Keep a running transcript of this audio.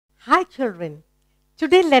Hi children,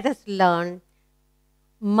 today let us learn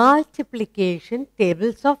multiplication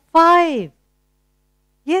tables of 5.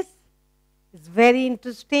 Yes, it's very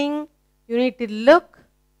interesting. You need to look,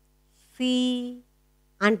 see,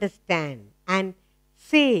 understand and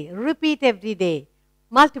say, repeat every day,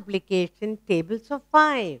 multiplication tables of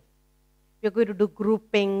 5. We're going to do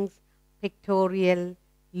groupings, pictorial,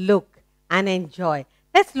 look and enjoy.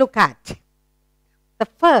 Let's look at the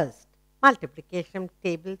first multiplication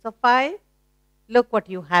tables of 5. Look what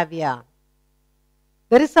you have here.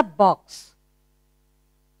 There is a box,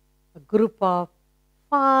 a group of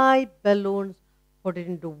 5 balloons put it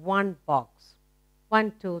into one box.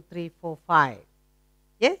 1, 2, 3, 4, 5.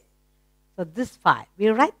 Yes? So this 5. We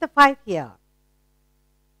write the 5 here.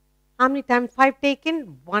 How many times 5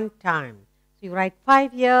 taken? 1 time. So you write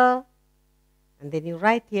 5 here and then you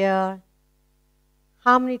write here.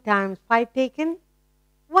 How many times 5 taken?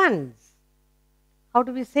 Once. How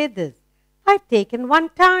do we say this? 5 taken 1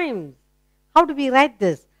 time. How do we write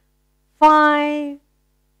this? 5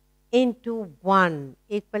 into 1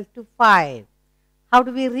 equal to 5. How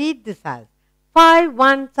do we read this as? 5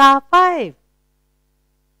 ones are 5.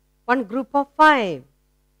 One group of 5.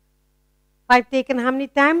 5 taken how many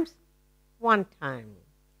times? 1 time.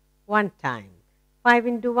 1 time. 5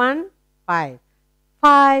 into 1, 5.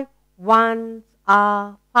 5 ones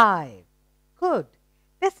are 5. Good.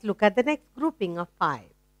 Let's look at the next grouping of 5.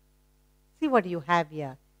 See what you have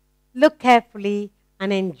here. Look carefully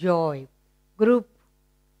and enjoy. Group,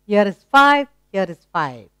 here is 5, here is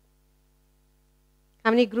 5.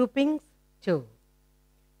 How many groupings? 2.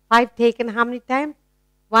 5 taken how many times?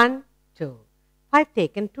 1, 2. 5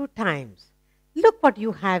 taken 2 times. Look what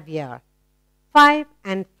you have here. 5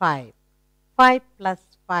 and 5. 5 plus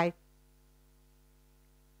 5.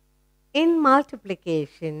 In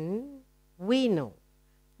multiplication, we know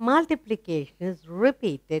multiplication is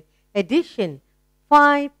repeated addition.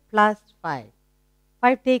 5 plus 5.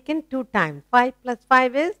 5 taken 2 times. 5 plus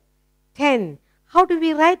 5 is 10. How do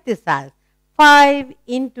we write this as? 5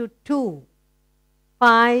 into 2.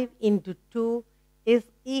 5 into 2 is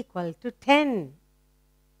equal to 10.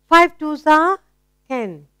 5 twos are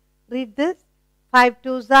 10. Read this. 5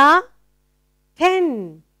 twos are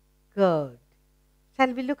 10. Good.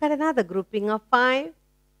 Shall we look at another grouping of 5?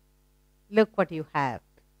 Look what you have.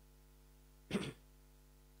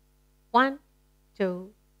 1,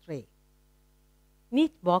 2, 3. In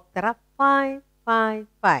each box there are 5, 5,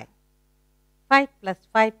 5. 5 plus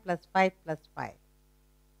 5 plus 5 plus 5.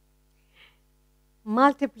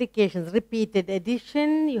 Multiplications, repeated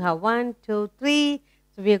addition. You have 1, 2, 3.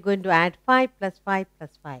 So we are going to add 5 plus 5 plus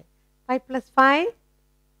 5. 5 plus 5?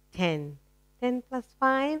 10. 10 plus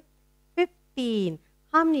 5? 15.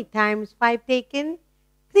 How many times 5 taken?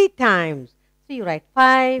 3 times. So you write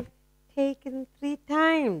 5 taken 3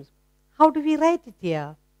 times. How do we write it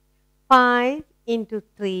here? 5 into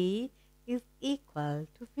 3 is equal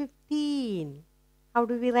to 15. How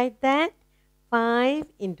do we write that? 5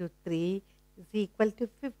 into 3 is equal to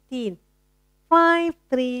 15. 5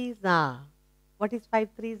 threes are. What is 5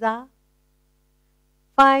 threes are?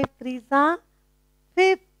 5 threes are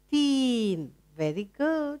 15. Very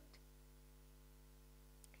good.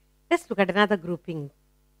 Let's look at another grouping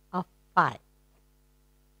of 5.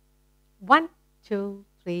 1, 2,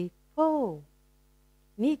 3, 4.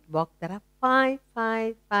 In each box there are 5,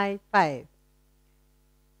 5, 5, 5.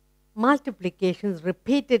 Multiplications,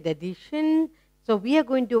 repeated addition. So we are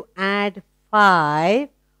going to add 5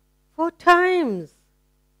 4 times.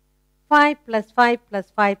 5 plus 5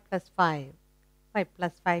 plus 5 plus 5. 5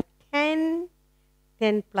 plus 5, 10.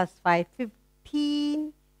 10 plus 5,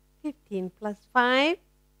 15. 15 plus 5,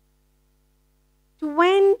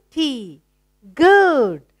 20.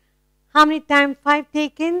 Good. How many times 5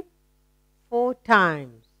 taken? 4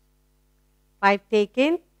 times. 5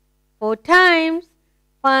 taken 4 times.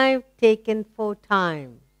 5 taken 4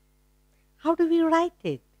 times. How do we write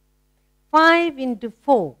it? 5 into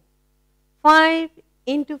 4. 5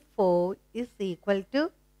 into 4 is equal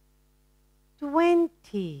to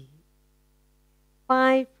 20.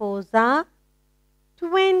 5 fours are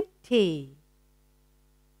 20.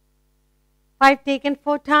 5 taken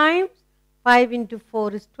 4 times. 5 into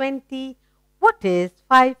 4 is 20. What is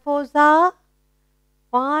 5 fours are?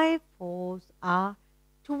 5 fours are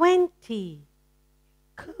 20.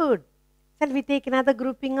 Good. Shall we take another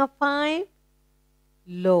grouping of 5?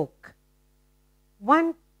 Look.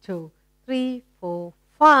 1, 2, 3, 4,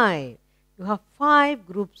 5. You have 5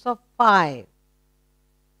 groups of 5.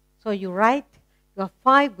 So you write you have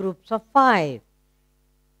 5 groups of 5.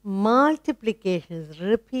 Multiplication is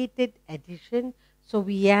repeated addition. So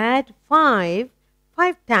we add 5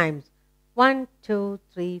 5 times. 1, 2,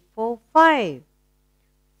 3, 4, 5.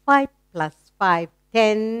 5 plus 5,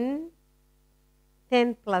 10.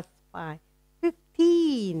 10 plus 5,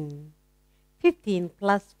 15. 15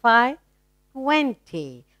 plus 5,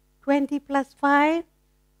 20. 20 plus 5,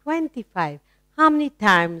 25. How many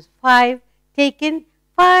times? 5 taken,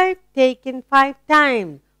 5 taken 5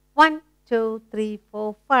 times. 1, 2, 3,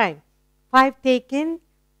 4, 5. 5 taken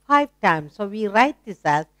 5 times. So we write this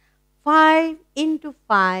as 5 into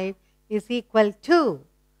 5 is equal to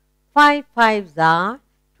 5 5s are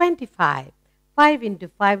 25. 5 into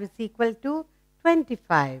 5 is equal to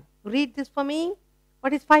 25. Read this for me.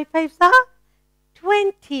 What is 5 5s are?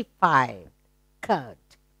 25. Good.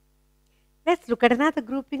 Let's look at another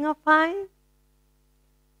grouping of 5.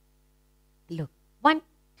 Look. 1,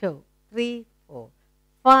 2, 3, 4,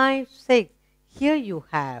 5, 6. Here you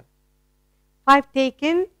have 5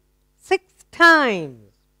 taken 6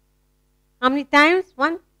 times. How many times?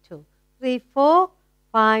 1, 2, 3, 4,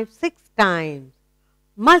 5, 6 times.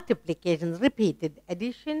 Multiplications, repeated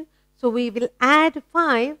addition. So we will add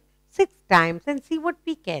 5 6 times and see what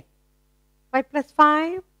we get. 5 plus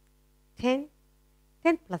 5, 10.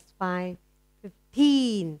 10 plus 5,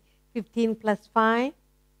 15. 15 plus 5,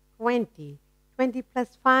 20. 20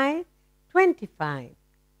 plus 5, 25.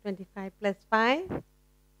 25 plus 5,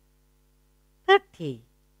 30.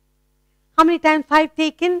 How many times 5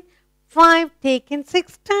 taken? 5 taken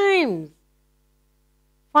 6 times.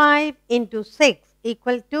 5 into 6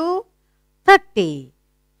 equal to 30.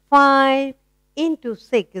 5 into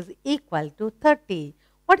 6 is equal to 30.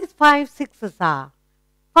 What is 5 6s are?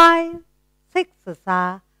 5 6s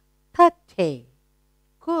are 30.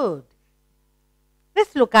 Good.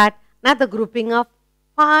 Let's look at another grouping of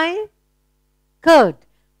 5. Good.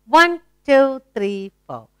 1, 2, 3,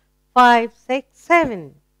 4, 5, 6,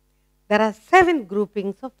 7. There are 7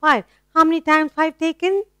 groupings of 5. How many times 5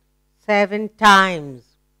 taken? 7 times.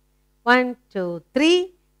 1, 2,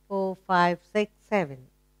 3, 4, 5, 6, 7.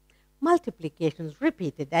 Multiplications,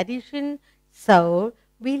 repeated addition. So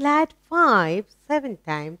we'll add 5 7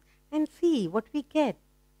 times and see what we get.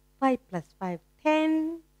 5 plus 5,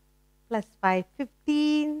 10. Plus 5,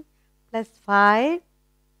 15. Plus 5,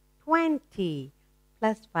 20.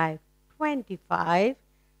 Plus 5, 25.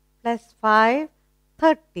 Plus 5,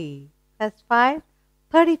 30. Plus 5,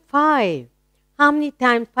 35. How many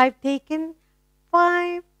times 5 taken?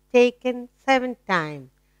 5 taken 7 times.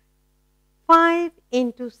 5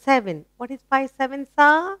 into 7. What is 5 7s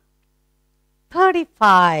are?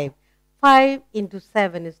 35. 5 into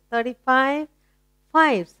 7 is 35.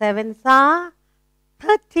 5 7s are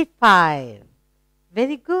 35.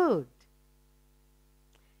 Very good.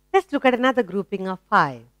 Let's look at another grouping of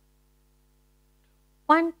 5.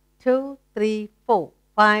 1, 2, 3, 4,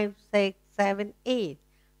 5, 6, 7, 8.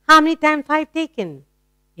 How many times 5 taken?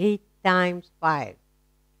 8 times 5.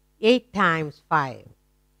 8 times 5.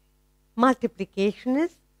 Multiplication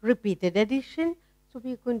is repeated addition. So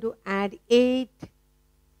we're going to add 8,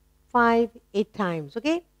 5, 8 times.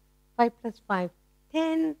 Okay? 5 plus 5,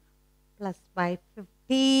 10. Plus 5,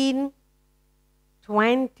 15.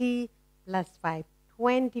 20. Plus 5,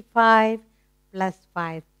 25. Plus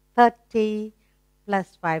 5, 30.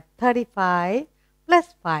 Plus 5, 35.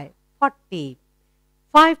 Plus 5, 40.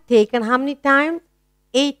 5 taken how many times?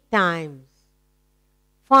 8 times.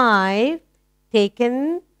 5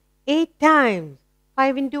 taken 8 times.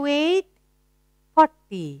 5 into 8,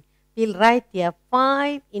 40. We'll write here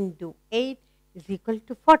 5 into 8 is equal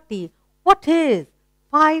to 40. What is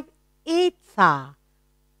 5 8s are?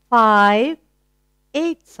 5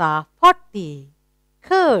 8s are 40.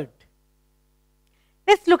 Good.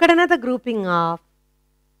 Let's look at another grouping of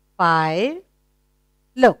 5.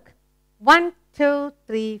 Look. 1, 2,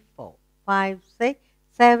 3, 4, 5, 6,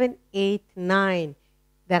 7, 8, 9.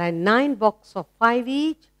 There are 9 boxes of 5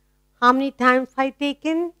 each. How many times 5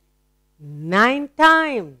 taken? 9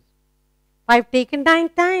 times. 5 taken 9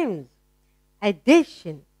 times.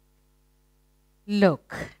 Addition.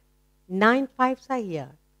 Look. 9 5s are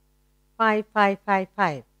here. 5, 5, 5,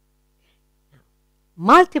 5.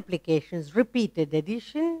 Multiplications, repeated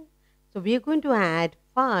addition. So we are going to add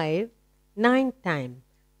 5 9 times.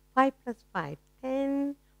 5 plus 5,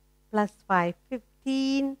 10. Plus 5,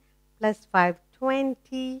 15. Plus 5,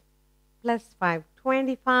 20. Plus 5,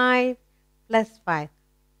 25. Plus 5,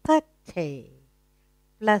 30.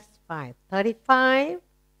 Plus 5, 35.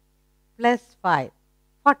 Plus 5,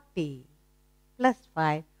 40. Plus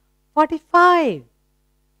 5, 45.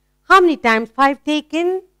 How many times 5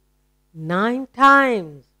 taken? 9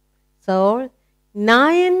 times. So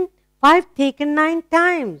 5 taken 9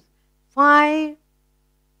 times. 5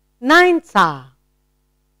 9s are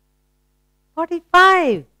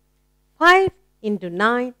 45. 5 into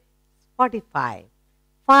 9 is 45.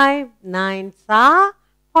 5 nines are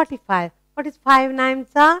 45. What is 5 nines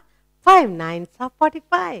are? 5 nines are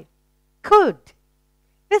 45. Good.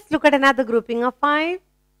 Let's look at another grouping of 5.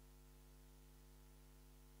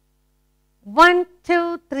 1,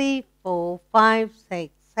 2, 3, 4, 5,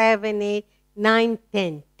 6, 7, 8, 9,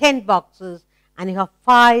 10. 10 boxes and you have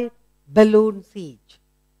 5 balloons each.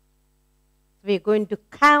 We are going to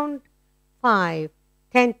count 5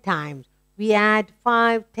 10 times. We add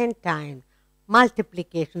 5 10 times.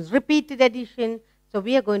 Multiplications, repeated addition. So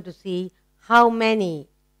we are going to see how many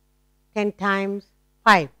 10 times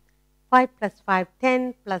 5. 5 plus 5,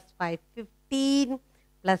 10, plus 5, 15,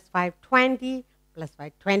 plus 5, 20, plus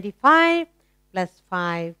 5, 25, plus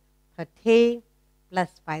 5, 30, plus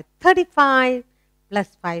 5, 35,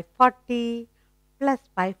 plus 5, 40, plus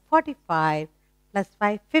 5, 45, plus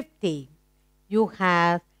 5, 50. You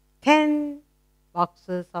have 10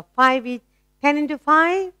 boxes of 5 each. 10 into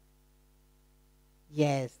 5?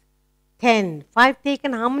 Yes, 10. 5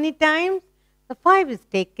 taken how many times? The 5 is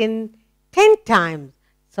taken 10 times.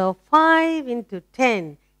 So 5 into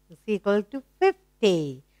 10 is equal to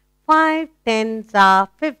 50. 5 tens are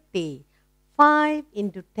 50. 5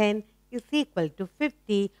 into 10 is equal to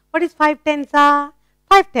 50. What is 5 tens are?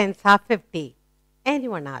 5 tens are 50.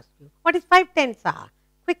 Anyone ask you, what is 5 tens are?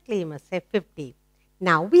 Quickly you must say 50.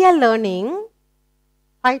 Now we are learning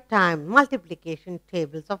 5 times multiplication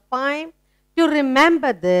tables of 5. To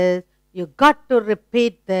remember this, you got to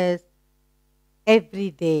repeat this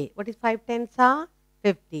every day. What is 5 tens are?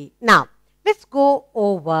 50. Now, let's go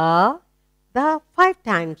over the 5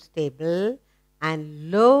 times table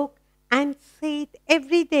and look and see it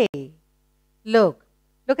every day. Look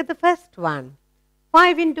at the first one.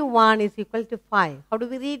 5 into 1 is equal to 5. How do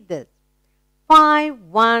we read this? 5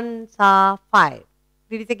 ones are 5.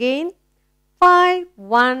 Read it again. 5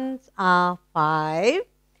 ones are 5.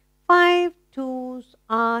 5 twos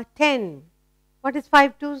are 10. What is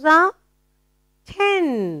 5 twos are?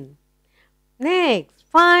 10. Next,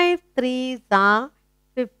 5 threes are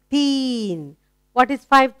 15. What is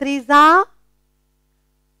 5 threes are?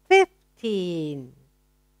 15.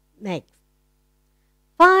 Next,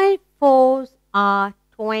 5 fours are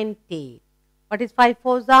 20. What is 5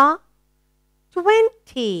 fours are?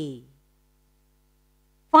 20.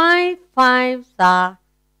 5 fives are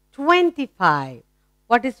 25.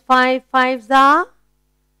 What is 5 fives are?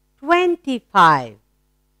 25.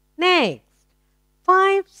 Next,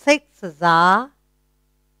 5 sixes are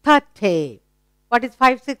 30. What is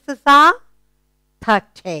 5 sixes are?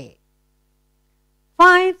 30.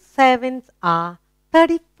 5 sevens are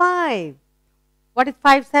 35. What is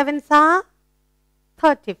 5 sevens are?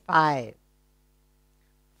 35.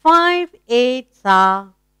 5 eights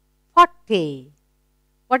are 40.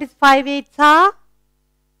 What is 5 eights are?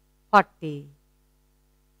 40.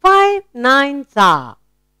 5 nines are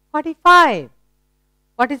 45.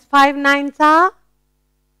 What is 5 nines are?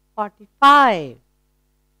 45.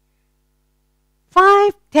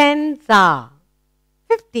 5 tens are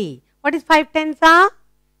 50. What is 5 tens are?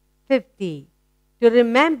 50. To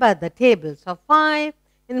remember the tables of 5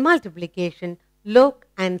 in multiplication, look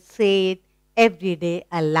and say it every day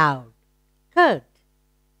aloud. Good.